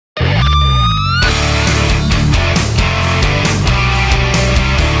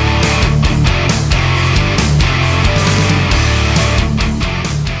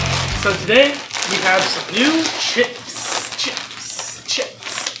today we have some new chips.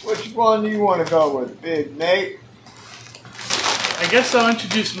 Which one do you want to go with, Big Nate? I guess I'll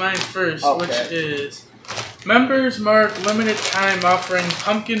introduce mine first, Okay. which is Members Mark limited time offering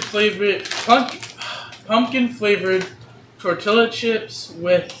pumpkin flavored tortilla chips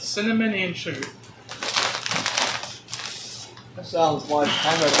with cinnamon and sugar. That sounds like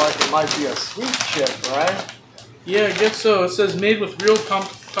kind of like it might be a sweet chip, right? Yeah, I guess so. It says made with real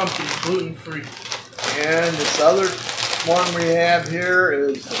pumpkin, gluten free. And this other one we have here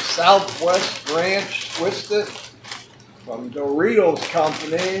is the Southwest Ranch Twisted from Doritos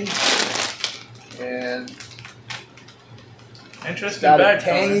Company, and Interesting it's got a bag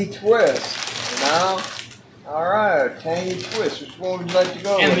tangy color. twist, you know? Alright, a tangy twist. Which one would you like to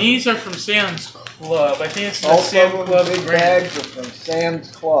go And with? these are from Sam's Club. I think it's the Both Sam's of them, Club big brand. bags are from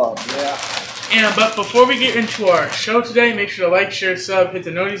Sam's Club, yeah. But before we get into our show today, make sure to like, share, sub, hit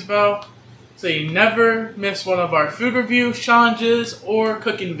the notice bell so you never miss one of our food reviews, challenges, or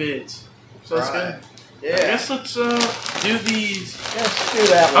cooking vids. So let's go. Yeah. I guess let's do these Let's do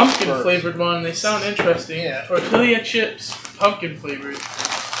that one pumpkin first. flavored one. They sound interesting. Yeah. Tortilla chips, pumpkin flavored. They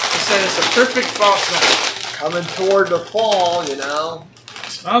said it's a perfect fall snack. Coming toward the fall, you know.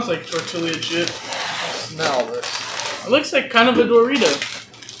 Smells like tortilla chip. Smell this. It looks like kind of a Dorito.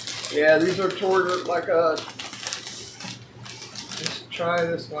 Yeah, these are toward like a. Let's try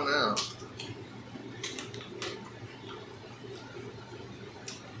this one out.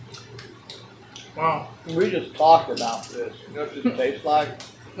 Wow. We just talked about this. You know what this tastes like?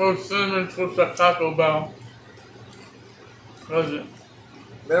 Oh, cinnamon toast at Taco Bell. What is it?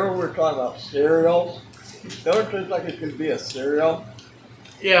 Remember we were talking about cereals? Don't it taste like it could be a cereal?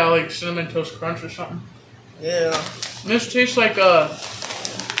 Yeah, like cinnamon toast crunch or something. Yeah. This tastes like a.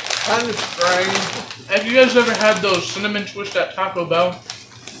 Kind of strange. Have you guys ever had those cinnamon twists at Taco Bell?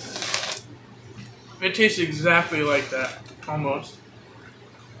 It tastes exactly like that, almost.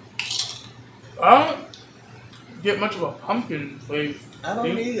 I don't get much of a pumpkin flavor. I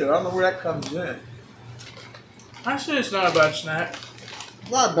don't either. I don't know where that comes in. I say it's not a bad snack.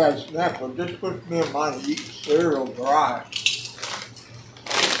 It's not a bad snack, but this puts me in mind of eating cereal dry.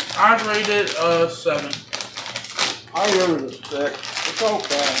 I'd rate it a 7. I give it a 6. It's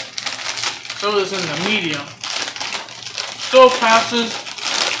okay. So it's in the medium. Still passes.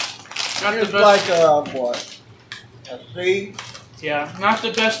 Not the It's best. like what? A C? Yeah, not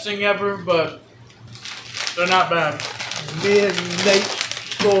the best thing ever, but they're not bad. Me and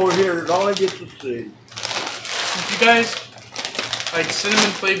Nate's store here, it only gets a C. If you guys like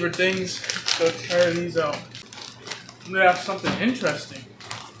cinnamon flavored things, go try these out. We have something interesting.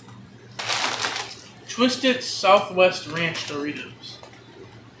 Twisted Southwest Ranch Doritos.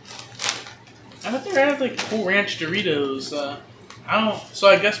 I thought they had like cool ranch Doritos. So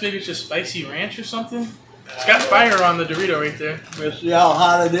I guess maybe it's just spicy ranch or something. It's got fire on the Dorito right there. We'll see how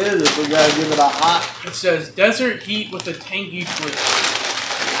hot it is if we gotta give it a hot. It says desert heat with a tangy twist.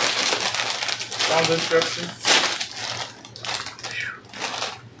 Sounds interesting.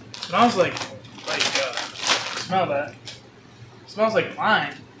 Smells like smell that. Smells like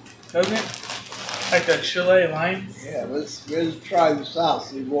lime, doesn't it? Like that Chile lime. Yeah, let's try this out,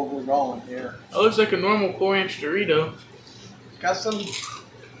 see where we're going here. It looks like a normal Cool Ranch Dorito. Got some.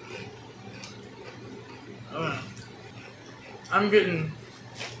 I'm getting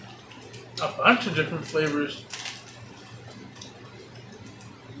a bunch of different flavors.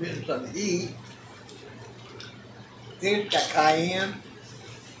 Getting something to eat. I think it's got cayenne.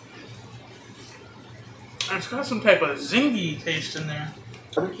 And it's got some type of zingy taste in there.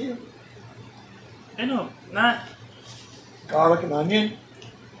 Barbecue. I know, not. Garlic and onion.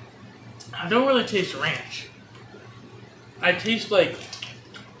 I don't really taste ranch. I taste like.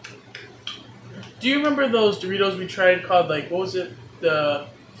 Do you remember those Doritos we tried called like, what was it? The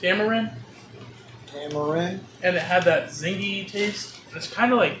tamarind? Tamarind. And it had that zingy taste. It's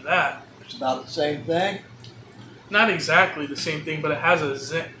kind of like that. It's about the same thing. Not exactly the same thing, but it has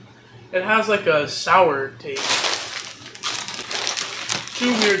a it has like a sour taste.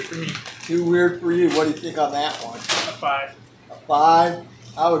 Too weird for me. Too weird for you. What do you think on that one? A 5. A 5?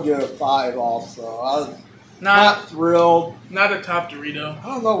 I would give it a 5 also. I was Not not thrilled. not a top Dorito. I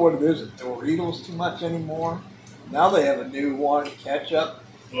don't know what it is at Doritos too much anymore. Now they have a new one, ketchup.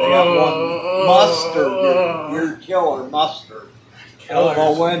 They got one mustard, your killer mustard. I don't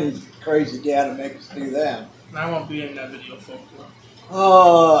know when he's crazy dad to make us do that. I won't be in that video, folklore.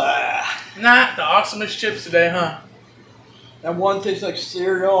 That Not the awesomest chips today, huh? one tastes like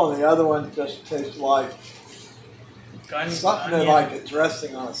cereal, and the other one just tastes like something like a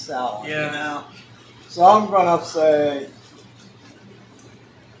dressing on a salad. Yeah. You know? So I'm gonna say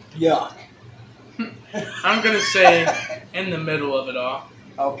yuck. I'm going to say in the middle of it all.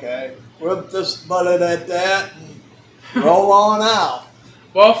 Okay. We'll just butt it at that and roll on out.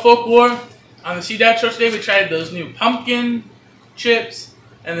 Well, Folklore, on the C-Dad show today, we tried those new pumpkin chips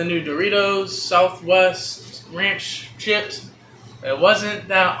and the new Doritos Southwest Ranch chips. It wasn't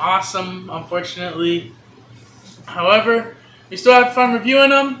that awesome, unfortunately. However, we still had fun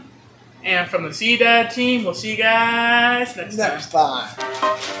reviewing them. And from the C-Dad team, we'll see you guys next time.